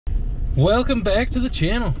Welcome back to the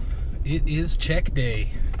channel. It is check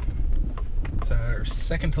day. It's our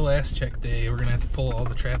second to last check day. We're gonna have to pull all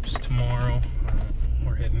the traps tomorrow.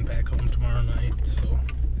 We're heading back home tomorrow night, so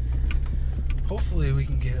hopefully we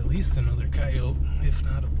can get at least another coyote, if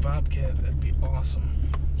not a bobcat. That'd be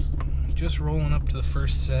awesome. So, just rolling up to the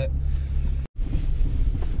first set.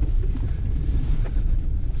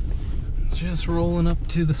 Just rolling up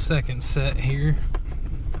to the second set here.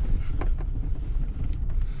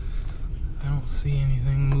 I don't see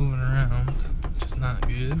anything moving around, which is not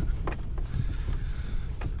good.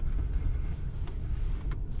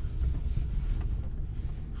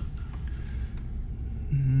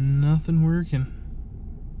 Nothing working.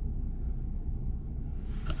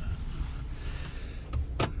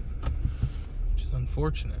 Which is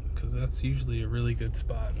unfortunate, because that's usually a really good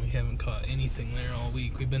spot, and we haven't caught anything there all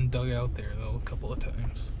week. We've been dug out there though a couple of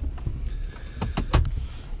times.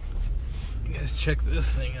 You guys check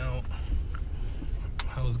this thing out.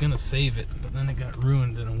 I was gonna save it, but then it got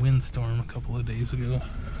ruined in a windstorm a couple of days ago.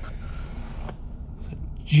 It's a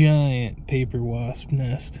giant paper wasp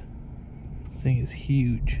nest. The thing is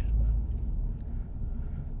huge.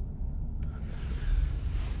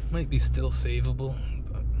 Might be still savable,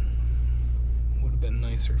 but would have been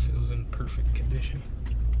nicer if it was in perfect condition.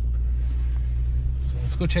 So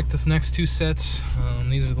let's go check this next two sets.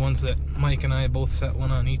 These are the ones that Mike and I both set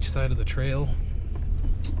one on each side of the trail.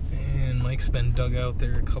 And Mike's been dug out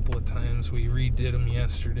there a couple of times. We redid them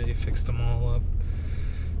yesterday, fixed them all up,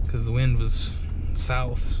 because the wind was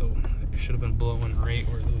south, so it should have been blowing right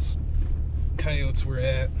where those coyotes were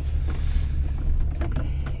at.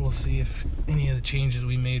 We'll see if any of the changes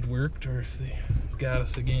we made worked, or if they got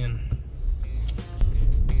us again.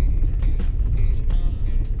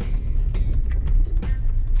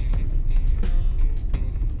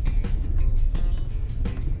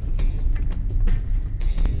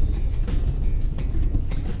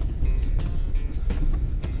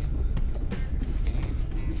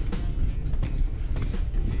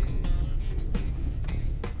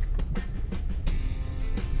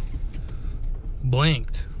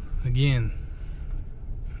 Blanked again.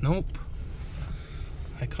 Nope.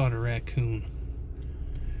 I caught a raccoon.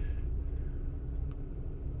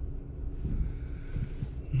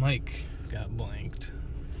 Mike got blanked.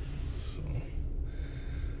 So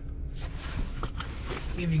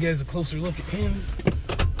give you guys a closer look at him.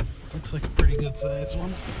 Looks like a pretty good sized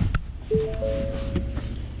one.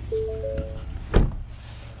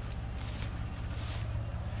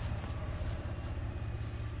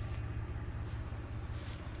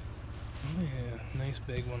 Yeah, nice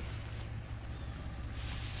big one.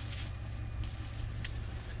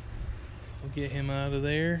 We'll get him out of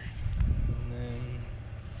there, and then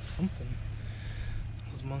something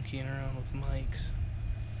was monkeying around with Mike's.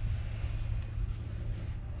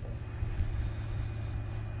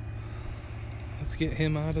 Let's get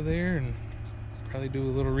him out of there and probably do a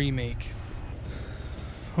little remake.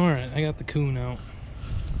 Alright, I got the coon out.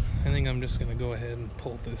 I think I'm just gonna go ahead and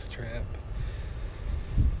pull this trap.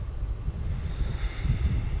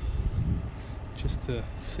 Just to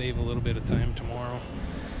save a little bit of time tomorrow.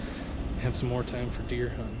 Have some more time for deer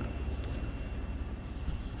hunting.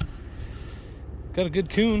 Got a good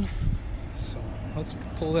coon, so let's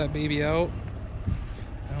pull that baby out.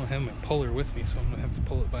 I don't have my puller with me, so I'm gonna have to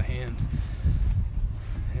pull it by hand.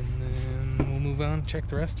 And then we'll move on and check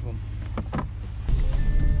the rest of them.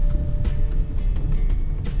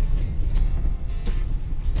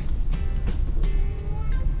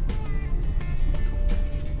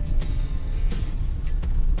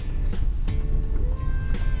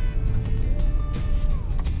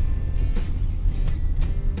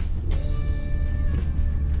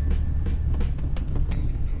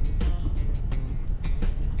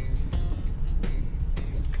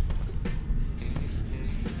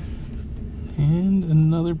 And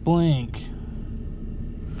another blank,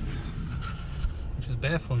 which is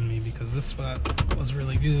baffling me because this spot was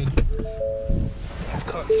really good. I've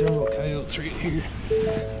caught several coyotes right here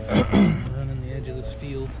running the edge of this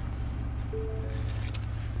field.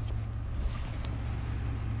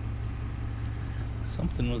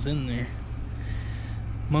 Something was in there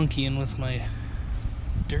monkeying with my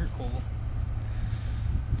dirt hole.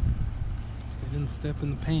 I didn't step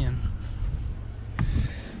in the pan.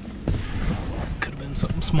 Could have been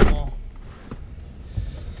something small.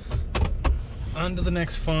 On to the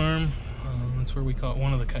next farm. That's where we caught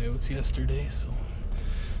one of the coyotes yesterday, so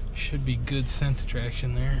should be good scent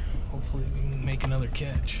attraction there. Hopefully we can make another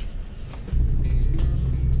catch.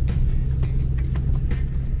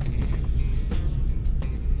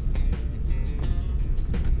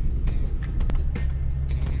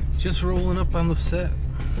 Just rolling up on the set.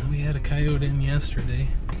 we had a coyote in yesterday.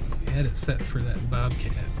 We had it set for that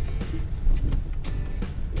bobcat.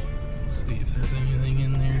 Let's see if there's anything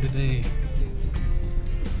in there today.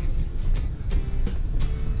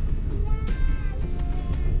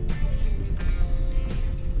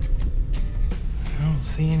 I don't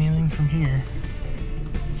see anything from here.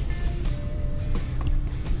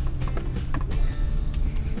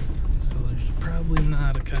 So there's probably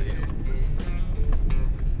not a coyote.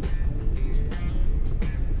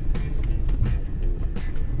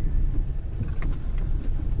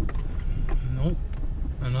 Nope,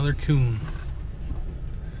 another coon.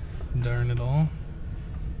 Darn it all.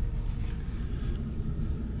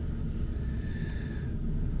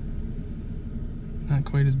 Not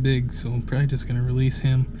quite as big, so I'm probably just gonna release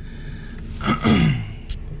him.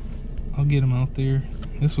 I'll get him out there.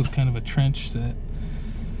 This was kind of a trench set,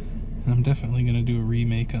 and I'm definitely gonna do a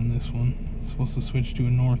remake on this one. It's supposed to switch to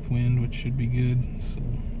a north wind, which should be good, so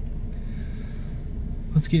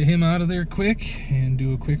let's get him out of there quick and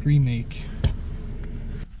do a quick remake.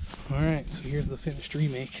 Alright, so here's the finished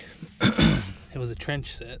remake. It was a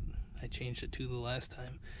trench set. I changed it to the last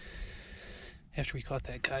time after we caught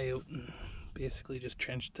that coyote, and basically just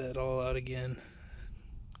trenched that all out again.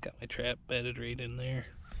 Got my trap bedded right in there,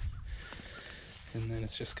 and then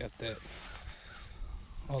it's just got that,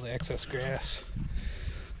 all the excess grass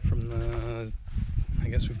from the, I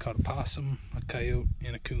guess we've caught a possum, a coyote,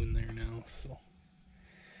 and a coon there now, so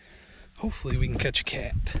hopefully we can catch a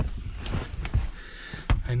cat.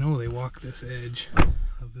 I know they walk this edge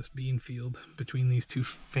of this bean field between these two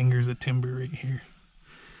fingers of timber right here.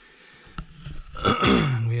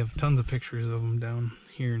 And we have tons of pictures of them down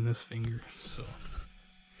here in this finger, so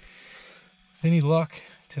with any luck,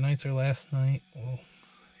 tonight's our last night, we'll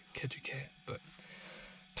catch a cat. But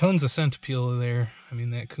tons of scent appeal there. I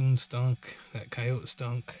mean, that coon stunk, that coyote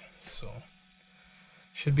stunk, so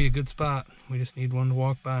should be a good spot. We just need one to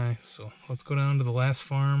walk by. So let's go down to the last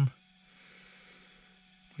farm.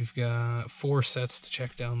 We've got 4 sets to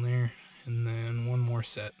check down there, and then one more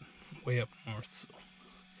set way up north, so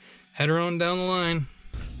head on down the line.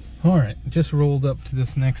 Alright, just rolled up to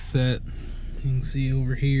this next set. You can see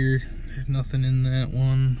over here, there's nothing in that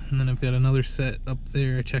one. And then I've got another set up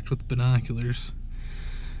there I checked with binoculars.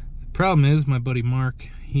 The problem is, my buddy Mark,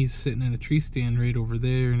 he's sitting in a tree stand right over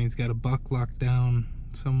there, and he's got a buck locked down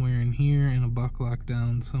somewhere in here and a buck locked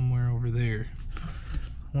down somewhere over there.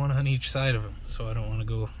 One on each side of him, so I don't want to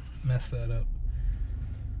go mess that up.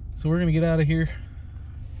 So we're gonna get out of here.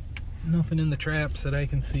 Nothing in the traps that I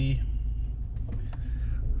can see,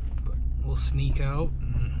 but we'll sneak out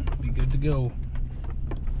and be good to go.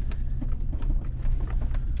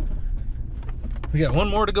 We got one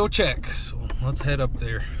more to go check, so let's head up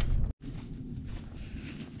there.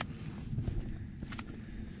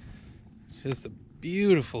 Just a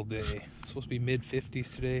beautiful day. It's supposed to be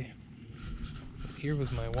mid-50s today. Here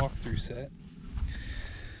was my walkthrough set.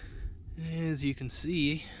 As you can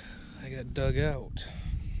see, I got dug out.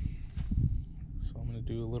 So I'm going to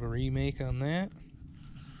do a little remake on that.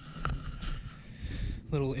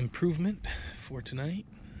 Little improvement for tonight.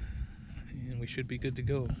 And we should be good to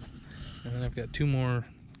go. And then I've got 2 more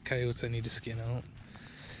coyotes I need to skin out.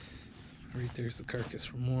 Right there's the carcass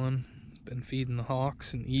from one. It's been feeding the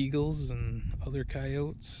hawks and eagles and other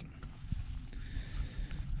coyotes.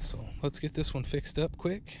 So let's get this one fixed up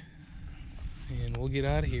quick and we'll get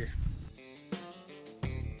out of here.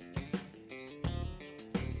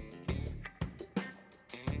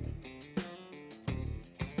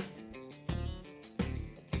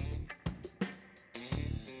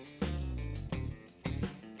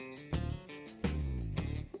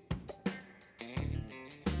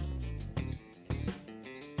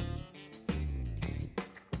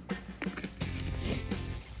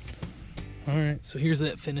 Alright, so here's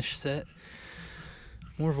that finished set.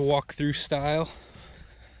 More of a walkthrough style.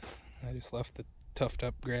 I just left the tufted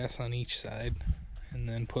up grass on each side and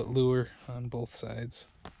then put lure on both sides.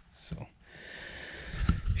 So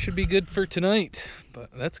should be good for tonight, but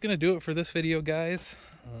that's gonna do it for this video, guys.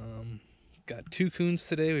 Got 2 coons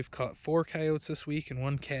today. We've caught 4 coyotes this week and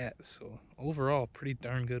 1 cat, so overall pretty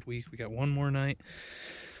darn good week. We got one more night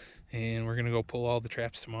and we're gonna go pull all the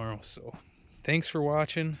traps tomorrow. So thanks for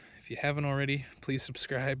watching. If you haven't already, please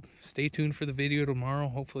subscribe. Stay tuned for the video tomorrow.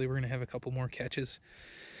 Hopefully we're gonna have a couple more catches.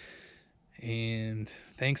 And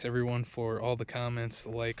thanks everyone for all the comments,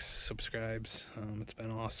 the likes, subscribes. It's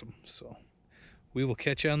been awesome. So we will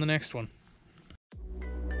catch you on the next one.